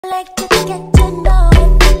like to get to know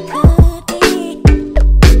what could be.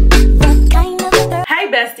 What kind of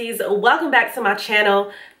Hey besties, welcome back to my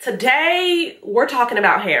channel. Today we're talking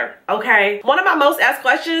about hair, okay? One of my most asked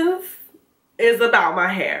questions is about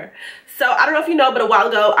my hair. So I don't know if you know, but a while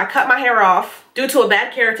ago I cut my hair off due to a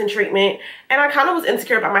bad keratin treatment, and I kind of was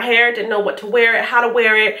insecure about my hair, didn't know what to wear it, how to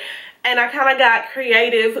wear it, and I kind of got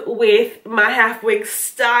creative with my half wig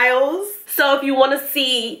styles. So if you want to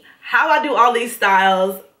see how I do all these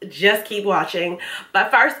styles, just keep watching. But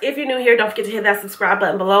first, if you're new here, don't forget to hit that subscribe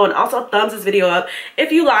button below, and also thumbs this video up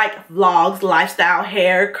if you like vlogs, lifestyle,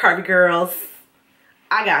 hair, curvy girls.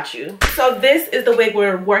 I got you. So this is the wig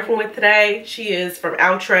we're working with today. She is from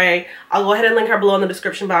Outre. I'll go ahead and link her below in the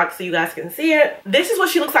description box so you guys can see it. This is what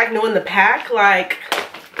she looks like new in the pack. Like,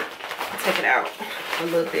 I'll take it out a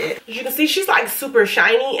little bit. As you can see, she's like super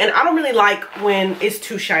shiny, and I don't really like when it's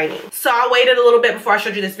too shiny. So I waited a little bit before I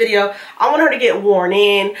showed you this video. I want her to get worn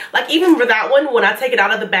in. Like, even for that one, when I take it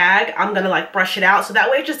out of the bag, I'm gonna like brush it out so that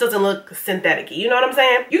way it just doesn't look synthetic-y. You know what I'm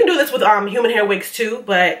saying? You can do this with human hair wigs too,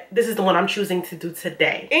 but this is the one I'm choosing to do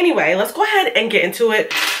today. Anyway, let's go ahead and get into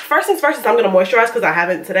it. First things first is I'm gonna moisturize because I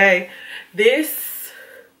haven't today. This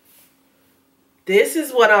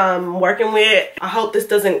is what I'm working with. I hope this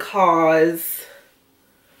doesn't cause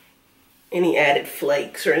any added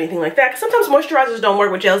flakes or anything like that, because sometimes moisturizers don't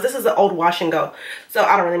work with gels. This is an old wash and go, so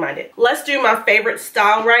I don't really mind it. Let's do my favorite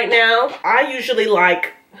style right now. I usually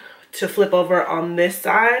like to flip over on this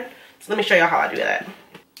side, so let me show y'all how I do that.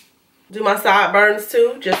 Do my sideburns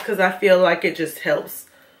too, just because I feel like it just helps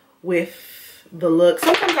with the look.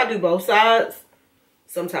 Sometimes I do both sides,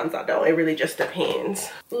 sometimes I don't. It really just depends.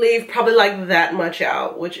 Leave probably like that much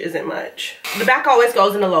out, which isn't much. The back always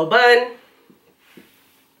goes in a low bun,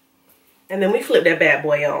 and then we flip that bad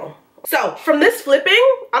boy on. So from this flipping,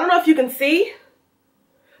 I don't know if you can see,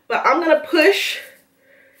 but I'm gonna push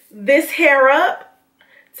this hair up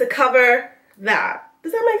to cover that.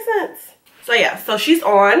 Does that make sense? So yeah, so she's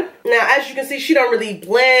on. Now, as you can see, she don't really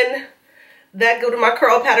blend that good with my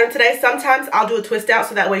curl pattern today. Sometimes I'll do a twist out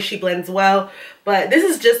so that way she blends well. But this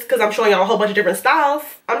is just because I'm showing y'all a whole bunch of different styles.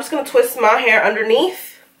 I'm just gonna twist my hair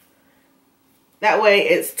underneath. That way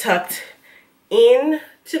it's tucked in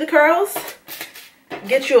to the curls.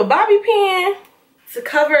 Get you a bobby pin to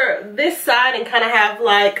cover this side and kind of have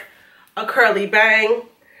like a curly bang.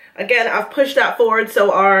 Again, I've pushed that forward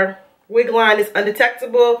so our wig line is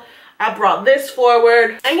undetectable. I brought this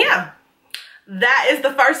forward, and yeah, that is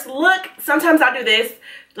the first look. Sometimes I do this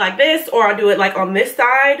like this, or I'll do it like on this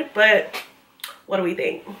side, but what do we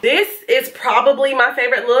think? This is probably my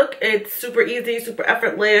favorite look. It's super easy, super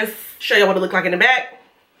effortless. Show you what it look like in the back.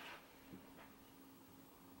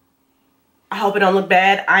 I hope it don't look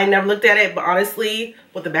bad. I ain't never looked at it, but honestly,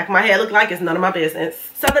 what the back of my head look like is none of my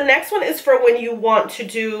business. So the next one is for when you want to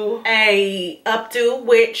do a updo,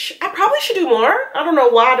 which I probably should do more. I don't know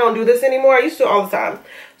why I don't do this anymore. I used to all the time.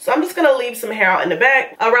 So I'm just gonna leave some hair out in the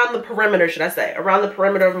back, around the perimeter, should I say, around the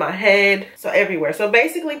perimeter of my head, so everywhere. So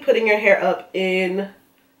basically putting your hair up in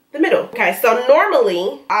the middle. Okay, so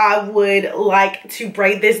normally I would like to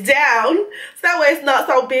braid this down so that way it's not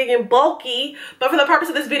so big and bulky, but for the purpose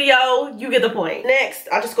of this video, you get the point. Next,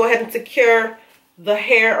 I'll just go ahead and secure the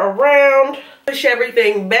hair around, push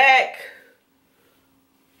everything back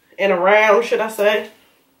and around, should I say,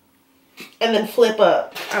 and then flip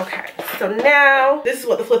up. Okay, so now this is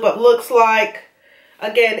what the flip up looks like.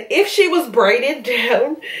 Again, if she was braided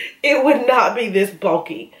down, it would not be this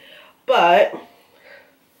bulky, but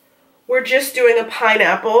we're just doing a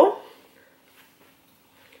pineapple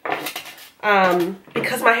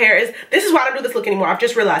because my hair is, this is why I don't do this look anymore. I've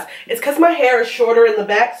just realized it's because my hair is shorter in the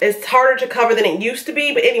back. It's harder to cover than it used to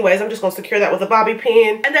be, but anyways, I'm just gonna secure that with a bobby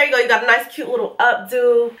pin. And there you go, you got a nice cute little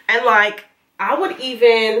updo. And like, I would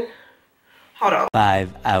even, hold on,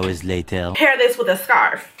 5 hours later, pair this with a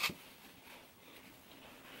scarf.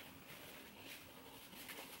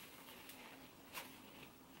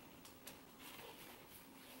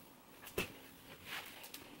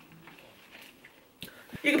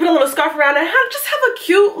 You can put a little scarf around it and just have a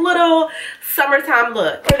cute little summertime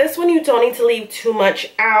look. For this one, you don't need to leave too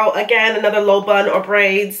much out. Again, another low bun or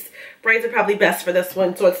braids. Braids are probably best for this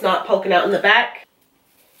one so it's not poking out in the back.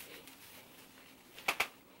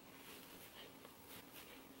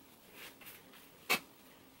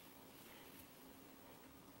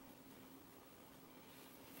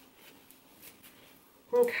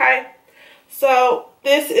 Okay, so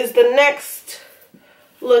this is the next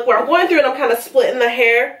look where I'm going through and I'm kind of splitting the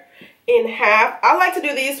hair in half. I like to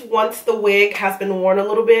do these once the wig has been worn a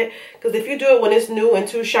little bit, because if you do it when it's new and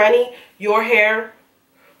too shiny, your hair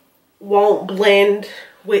won't blend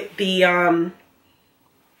with the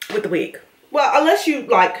with the wig. Well, unless you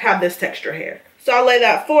like have this texture hair. So I lay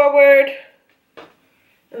that forward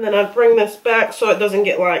and then I bring this back so it doesn't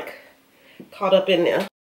get like caught up in there.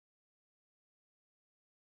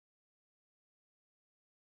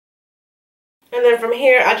 And then from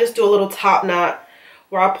here, I just do a little top knot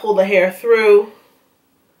where I pull the hair through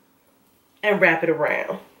and wrap it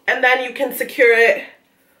around. And then you can secure it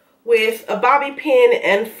with a bobby pin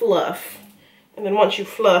and fluff. And then once you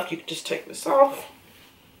fluff, you can just take this off.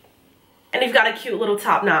 And you've got a cute little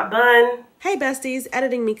top knot bun. Hey besties,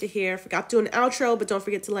 Editing Mika here. Forgot to do an outro, but don't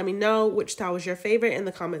forget to let me know which style was your favorite in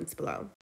the comments below.